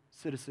were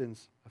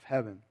citizens of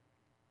heaven.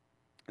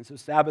 And so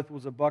Sabbath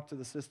was a buck to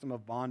the system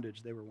of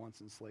bondage they were once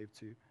enslaved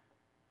to.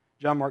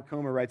 John Mark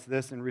Comer writes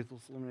this in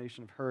Ruthless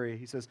Elimination of Hurry.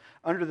 He says,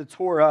 under the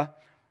Torah,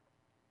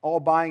 all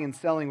buying and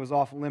selling was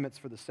off limits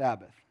for the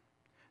Sabbath.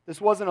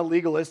 This wasn't a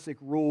legalistic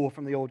rule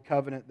from the Old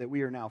Covenant that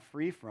we are now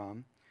free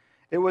from.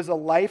 It was a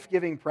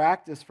life-giving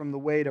practice from the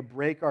way to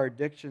break our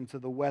addiction to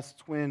the West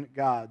twin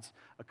gods,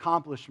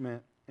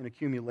 accomplishment and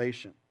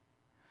accumulation.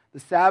 The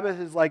Sabbath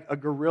is like a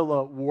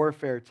guerrilla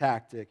warfare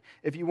tactic.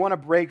 If you want to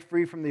break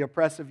free from the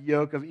oppressive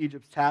yoke of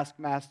Egypt's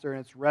taskmaster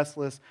and its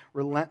restless,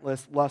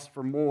 relentless lust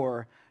for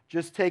more,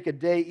 just take a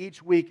day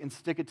each week and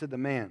stick it to the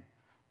man.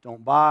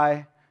 Don't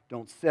buy,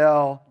 don't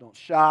sell, don't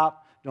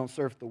shop, don't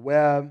surf the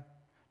web.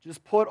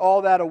 Just put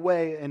all that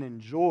away and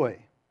enjoy.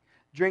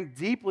 Drink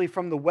deeply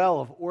from the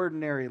well of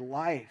ordinary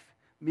life.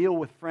 Meal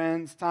with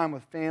friends, time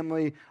with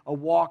family, a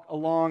walk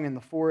along in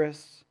the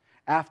forest,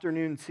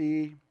 afternoon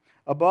tea.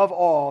 Above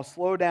all,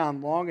 slow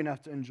down long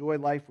enough to enjoy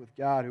life with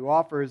God, who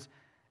offers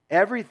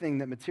everything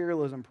that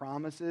materialism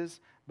promises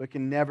but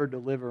can never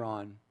deliver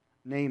on,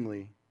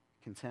 namely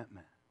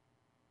contentment.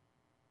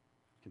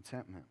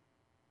 Contentment.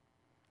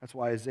 That's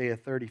why Isaiah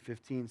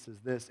 30:15 says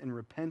this, in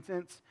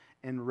repentance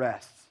and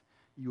rest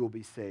you will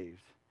be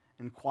saved.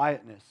 In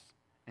quietness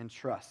and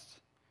trust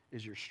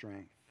is your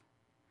strength.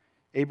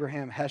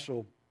 Abraham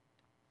Heschel,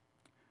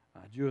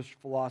 a Jewish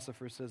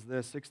philosopher, says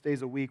this, 6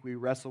 days a week we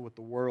wrestle with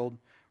the world,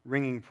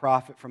 wringing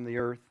profit from the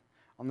earth.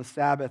 On the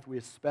Sabbath, we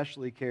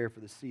especially care for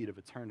the seed of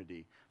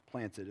eternity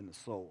planted in the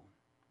soul.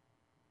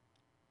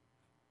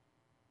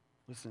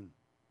 Listen,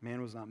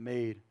 man was not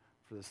made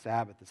for the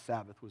Sabbath. The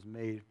Sabbath was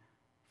made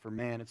for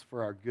man. It's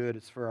for our good.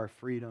 It's for our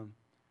freedom.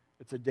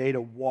 It's a day to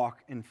walk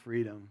in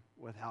freedom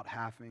without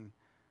having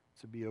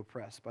to be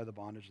oppressed by the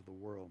bondage of the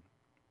world.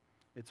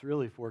 It's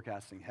really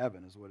forecasting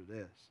heaven is what it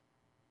is.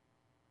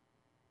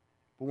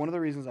 But one of the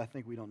reasons I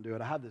think we don't do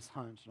it, I have this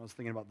hunch, and I was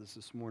thinking about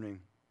this morning.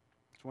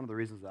 It's one of the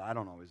reasons that I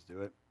don't always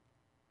do it.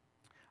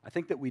 I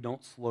think that we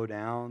don't slow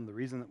down. The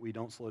reason that we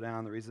don't slow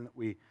down, the reason that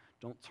we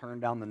don't turn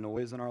down the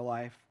noise in our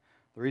life,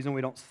 the reason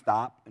we don't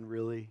stop and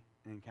really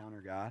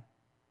encounter God,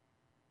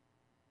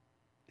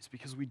 is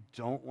because we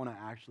don't want to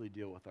actually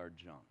deal with our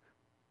junk.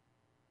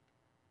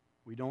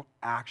 We don't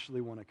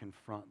actually want to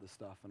confront the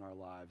stuff in our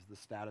lives, the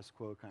status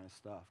quo kind of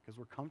stuff, because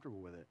we're comfortable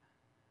with it.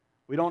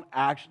 We don't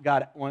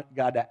want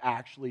God to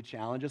actually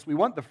challenge us. We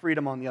want the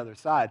freedom on the other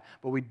side,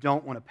 but we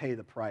don't want to pay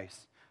the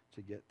price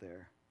to get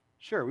there.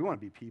 Sure, we want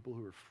to be people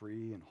who are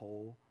free and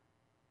whole,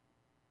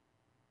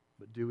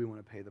 but do we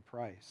want to pay the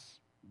price?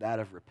 That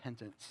of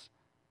repentance.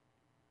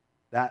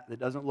 That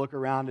doesn't look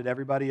around at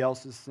everybody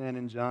else's sin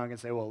and junk and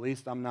say, well, at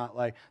least I'm not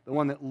like the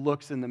one that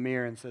looks in the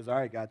mirror and says, all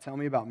right, God, tell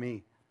me about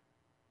me.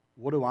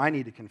 What do I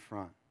need to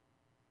confront?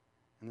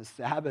 And the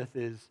Sabbath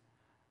is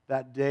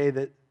that day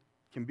that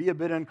can be a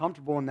bit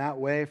uncomfortable in that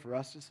way for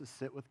us just to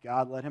sit with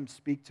God, let Him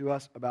speak to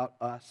us about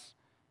us.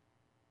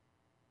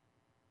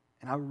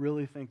 And I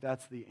really think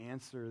that's the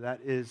answer. That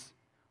is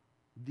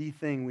the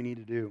thing we need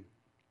to do.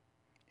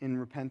 In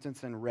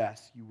repentance and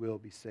rest, you will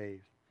be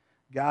saved.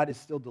 God is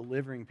still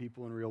delivering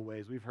people in real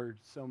ways. We've heard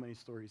so many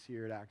stories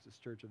here at Access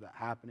Church of that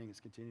happening. It's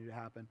continuing to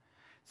happen.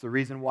 It's the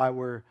reason why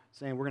we're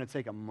saying we're going to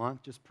take a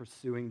month just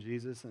pursuing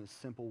Jesus in a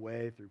simple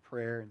way through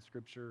prayer and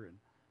Scripture and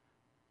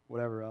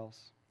whatever else.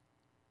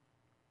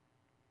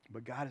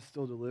 But God is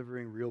still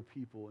delivering real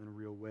people in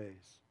real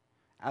ways.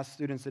 As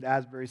students at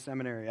Asbury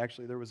Seminary,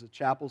 actually, there was a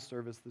chapel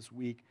service this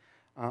week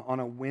on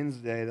a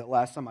Wednesday that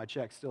last time I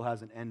checked still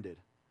hasn't ended.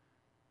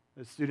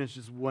 The students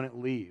just wouldn't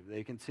leave.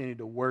 They continued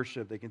to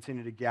worship. They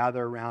continued to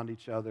gather around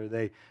each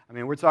other.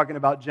 We're talking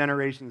about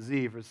Generation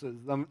Z. For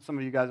some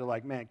of you guys are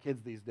like, man,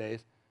 kids these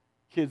days.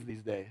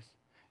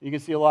 You can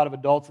see a lot of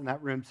adults in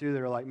that room, too,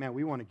 that are like, man,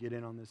 we want to get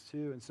in on this,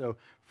 too. And so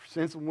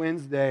since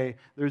Wednesday,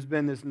 there's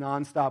been this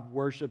nonstop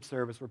worship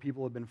service where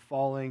people have been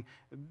falling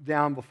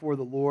down before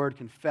the Lord,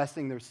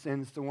 confessing their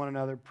sins to one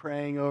another,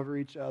 praying over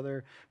each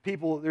other.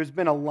 There's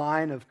been a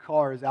line of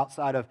cars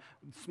outside of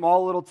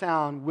small little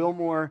town,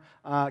 Wilmore,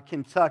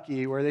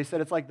 Kentucky, where they said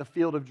it's like the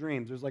Field of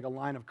Dreams. There's like a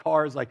line of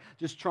cars like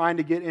just trying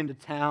to get into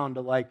town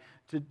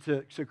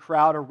to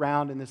crowd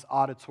around in this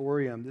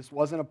auditorium. This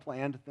wasn't a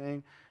planned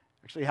thing.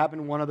 Actually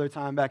happened one other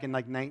time back in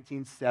like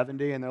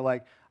 1970, and they're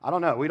like, I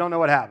don't know. We don't know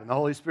what happened. The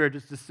Holy Spirit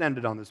just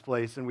descended on this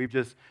place, and we've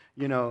just,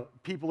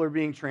 people are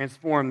being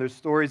transformed. There's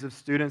stories of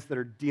students that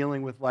are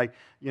dealing with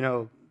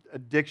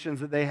addictions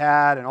that they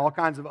had and all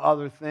kinds of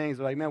other things.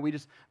 They're like, man, we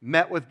just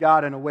met with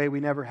God in a way we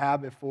never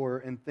have before,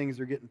 and things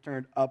are getting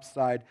turned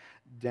upside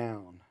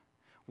down.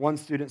 One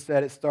student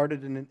said it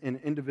started in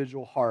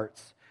individual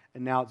hearts,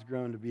 and now it's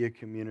grown to be a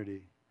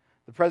community.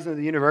 The president of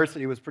the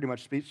university was pretty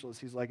much speechless.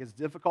 He's like, it's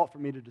difficult for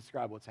me to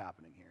describe what's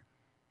happening here.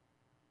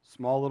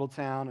 Small little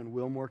town in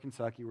Wilmore,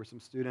 Kentucky, where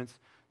some students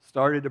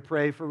started to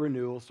pray for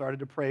renewal, started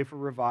to pray for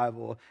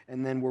revival,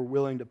 and then were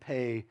willing to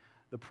pay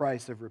the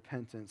price of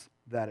repentance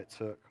that it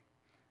took.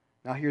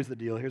 Now, here's the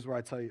deal. Here's why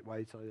I tell you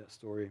that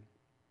story.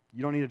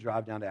 You don't need to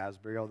drive down to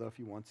Asbury, although if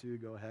you want to,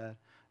 go ahead.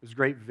 There's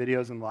great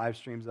videos and live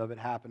streams of it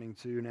happening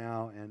too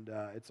now, and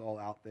it's all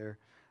out there.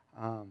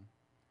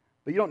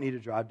 But you don't need to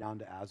drive down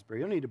to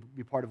Asbury. You don't need to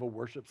be part of a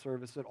worship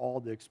service at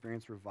all to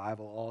experience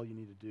revival. All you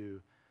need to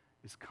do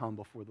is come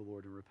before the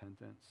Lord in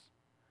repentance.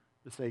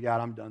 To say, God,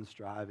 I'm done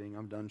striving.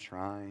 I'm done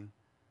trying.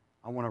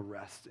 I want to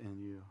rest in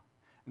you.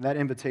 And that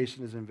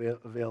invitation is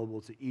available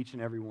to each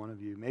and every one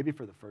of you, maybe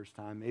for the first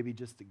time, maybe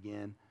just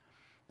again.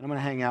 And I'm going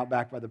to hang out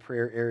back by the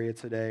prayer area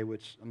today,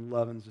 which I'm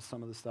loving just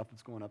some of the stuff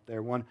that's going up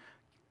there. One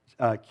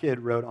kid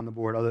wrote on the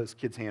board, although it's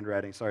kid's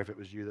handwriting, sorry if it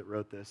was you that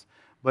wrote this,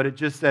 but it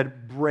just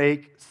said,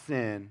 break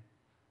sin,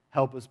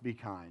 help us be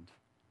kind.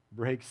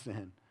 Break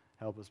sin,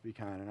 help us be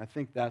kind. And I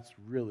think that's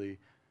really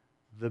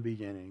the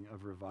beginning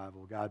of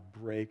revival. God,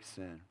 break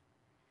sin.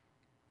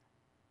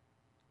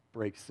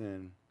 Break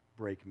sin,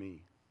 break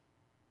me.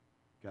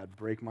 God,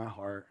 break my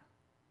heart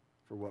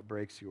for what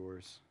breaks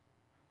yours,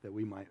 that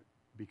we might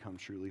become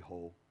truly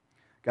whole.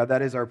 God,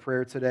 that is our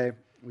prayer today.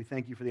 We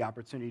thank you for the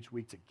opportunity each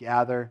week to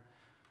gather.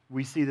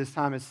 We see this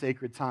time as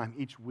sacred time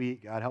each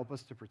week. God, help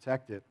us to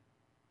protect it.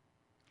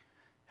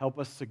 Help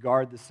us to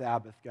guard the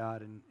Sabbath,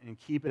 God, and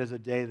keep it as a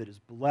day that is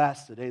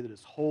blessed, a day that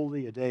is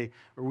holy, a day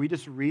where we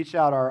just reach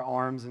out our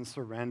arms in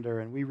surrender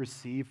and we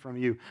receive from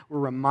you. We're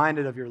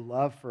reminded of your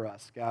love for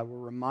us, God. We're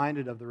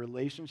reminded of the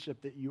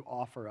relationship that you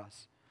offer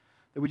us,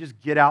 that we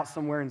just get out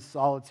somewhere in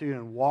solitude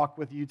and walk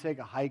with you, take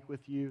a hike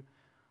with you,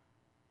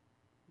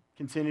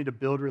 continue to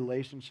build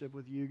relationship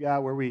with you,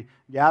 God, where we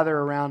gather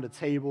around a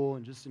table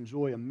and just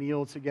enjoy a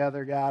meal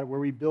together, God, where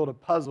we build a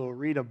puzzle,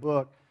 read a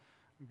book,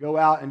 go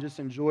out and just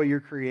enjoy your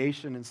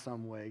creation in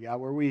some way, God,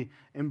 where we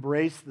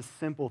embrace the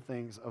simple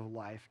things of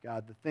life,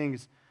 God, the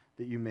things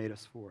that you made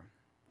us for.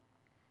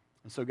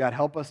 And so, God,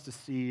 help us to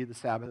see the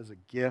Sabbath as a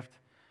gift.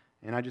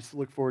 And I just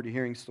look forward to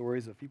hearing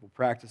stories of people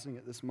practicing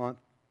it this month.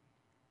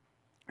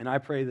 And I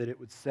pray that it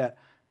would set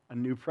a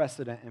new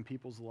precedent in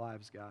people's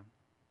lives, God,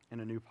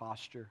 and a new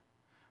posture,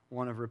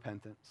 one of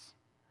repentance.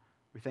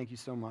 We thank you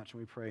so much,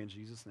 and we pray in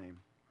Jesus' name.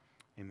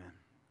 Amen.